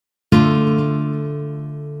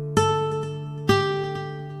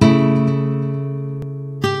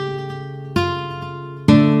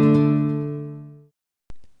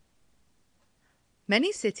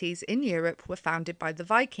Many cities in Europe were founded by the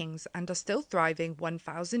Vikings and are still thriving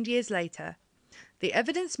 1,000 years later. The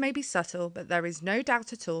evidence may be subtle, but there is no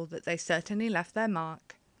doubt at all that they certainly left their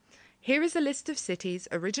mark. Here is a list of cities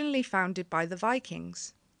originally founded by the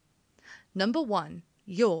Vikings. Number 1.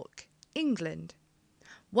 York, England.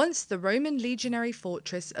 Once the Roman legionary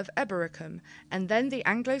fortress of Eboracum, and then the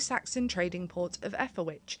Anglo-Saxon trading port of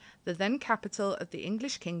Etherwich, the then capital of the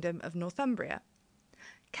English kingdom of Northumbria.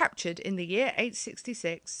 Captured in the year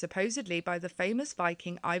 866, supposedly by the famous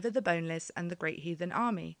Viking Ivar the Boneless and the Great Heathen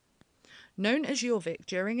Army. Known as Jorvik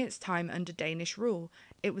during its time under Danish rule,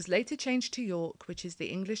 it was later changed to York, which is the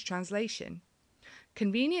English translation.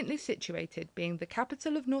 Conveniently situated, being the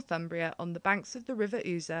capital of Northumbria on the banks of the river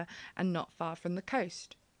Uza and not far from the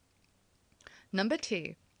coast. Number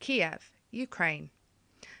 2. Kiev, Ukraine.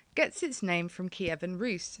 Gets its name from Kievan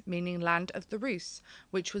Rus, meaning land of the Rus,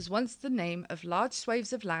 which was once the name of large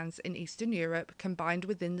swathes of lands in Eastern Europe combined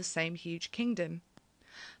within the same huge kingdom.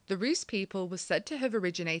 The Rus people was said to have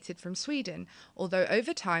originated from Sweden, although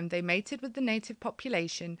over time they mated with the native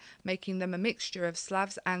population, making them a mixture of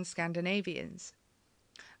Slavs and Scandinavians.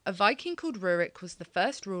 A Viking called Rurik was the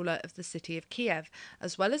first ruler of the city of Kiev,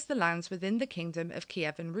 as well as the lands within the kingdom of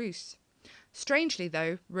Kievan Rus. Strangely,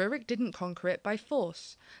 though, Rurik didn't conquer it by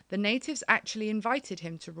force. The natives actually invited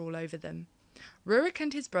him to rule over them. Rurik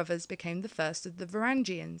and his brothers became the first of the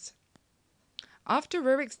Varangians. After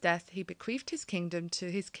Rurik's death, he bequeathed his kingdom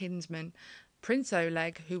to his kinsman, Prince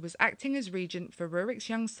Oleg, who was acting as regent for Rurik's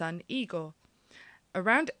young son, Igor.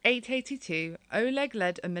 Around 882, Oleg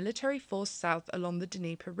led a military force south along the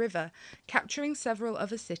Dnieper River, capturing several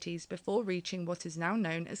other cities before reaching what is now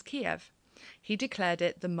known as Kiev. He declared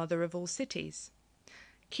it the mother of all cities.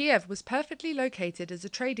 Kiev was perfectly located as a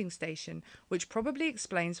trading station, which probably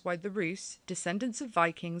explains why the Rus, descendants of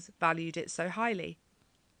Vikings, valued it so highly.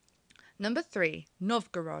 Number 3.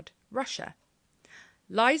 Novgorod, Russia.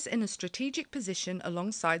 Lies in a strategic position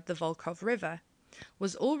alongside the Volkhov River.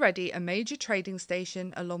 Was already a major trading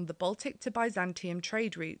station along the Baltic to Byzantium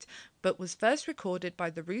trade route, but was first recorded by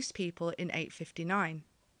the Rus people in 859.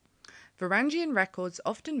 Varangian records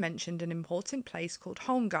often mentioned an important place called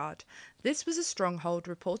Holmgard. This was a stronghold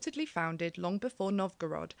reportedly founded long before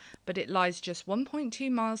Novgorod, but it lies just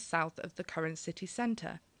 1.2 miles south of the current city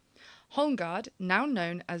centre. Holmgard, now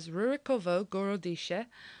known as Rurikovo Gorodische,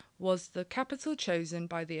 was the capital chosen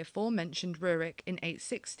by the aforementioned Rurik in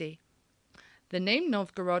 860. The name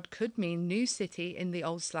Novgorod could mean new city in the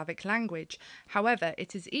Old Slavic language. However,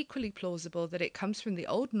 it is equally plausible that it comes from the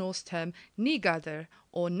Old Norse term Nigader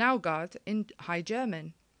or Naugard in High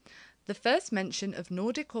German. The first mention of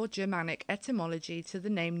Nordic or Germanic etymology to the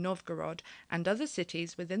name Novgorod and other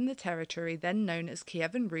cities within the territory then known as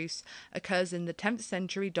Kievan Rus occurs in the 10th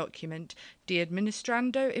century document De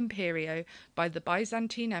Administrando Imperio by the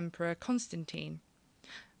Byzantine Emperor Constantine.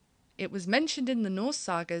 It was mentioned in the Norse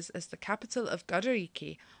sagas as the capital of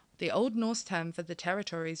Gardariki, the Old Norse term for the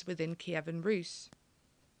territories within Kievan Rus.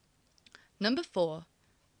 Number 4.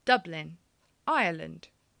 Dublin, Ireland.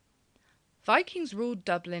 Vikings ruled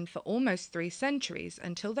Dublin for almost 3 centuries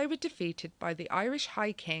until they were defeated by the Irish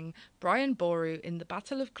High King Brian Boru in the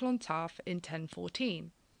Battle of Clontarf in 1014.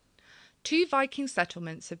 2 Viking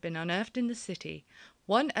settlements have been unearthed in the city,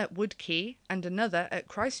 one at Wood Quay and another at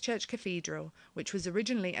Christchurch Cathedral, which was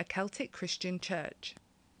originally a Celtic Christian church.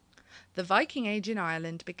 The Viking Age in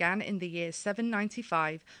Ireland began in the year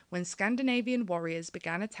 795 when Scandinavian warriors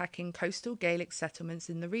began attacking coastal Gaelic settlements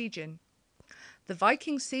in the region. The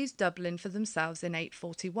Vikings seized Dublin for themselves in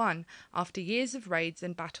 841 after years of raids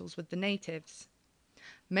and battles with the natives.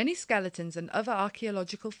 Many skeletons and other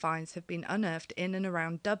archaeological finds have been unearthed in and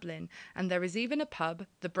around Dublin, and there is even a pub,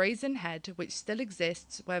 the Brazen Head, which still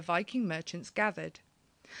exists, where Viking merchants gathered.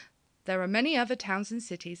 There are many other towns and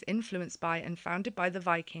cities influenced by and founded by the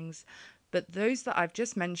Vikings, but those that I've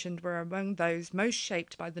just mentioned were among those most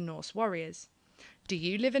shaped by the Norse warriors. Do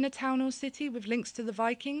you live in a town or city with links to the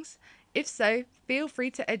Vikings? If so, feel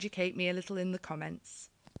free to educate me a little in the comments.